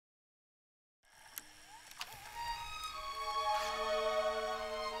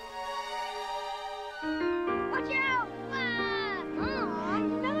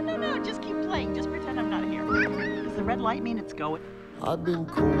light mean it's going? I've been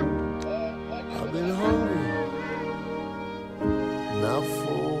cold, I've been hungry. Now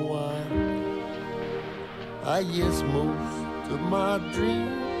for a while, I guess most of my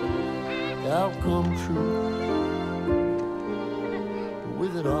dreams have come true.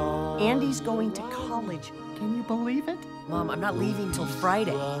 With it all, Andy's going to college. Can you believe it? Mom, I'm not leaving till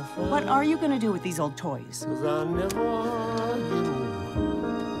Friday. What are you going to do with these old toys? 'Cause I never get over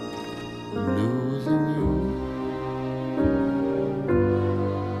losing you.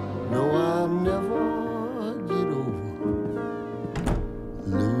 No, I'll never get over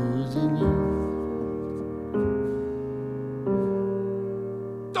losing you.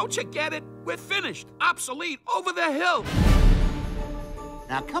 Don't you get it? We're finished. Obsolete. Over the hill.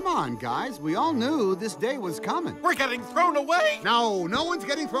 Now, come on, guys. We all knew this day was coming. We're getting thrown away? No, no one's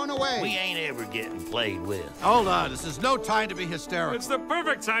getting thrown away. We ain't ever getting played with. Hold on, this is no time to be hysterical. It's the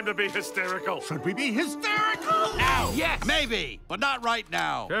perfect time to be hysterical. Should we be hysterical? Now, yes. Maybe, but not right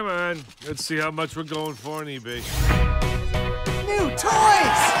now. Come on, let's see how much we're going for on eBay. New toys!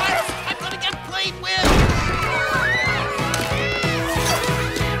 I'm gonna get played with!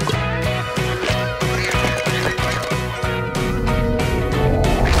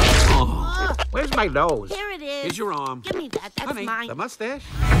 Where's my nose? Here it is. Here's your arm. Give me that. That's Honey, mine. the mustache.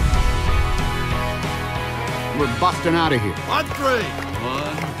 We're busting out of here. On three.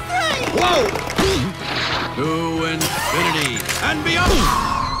 One. Whoa! To infinity and beyond.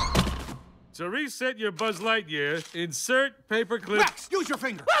 To reset your Buzz Lightyear, insert paperclip. Max, use your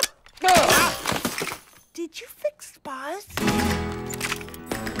finger. Did you fix Buzz?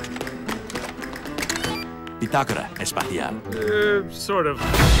 Bitácora espacial. Sort of.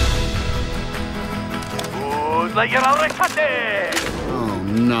 Oh,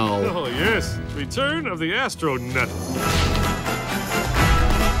 no. Oh, yes. Return of the astronaut.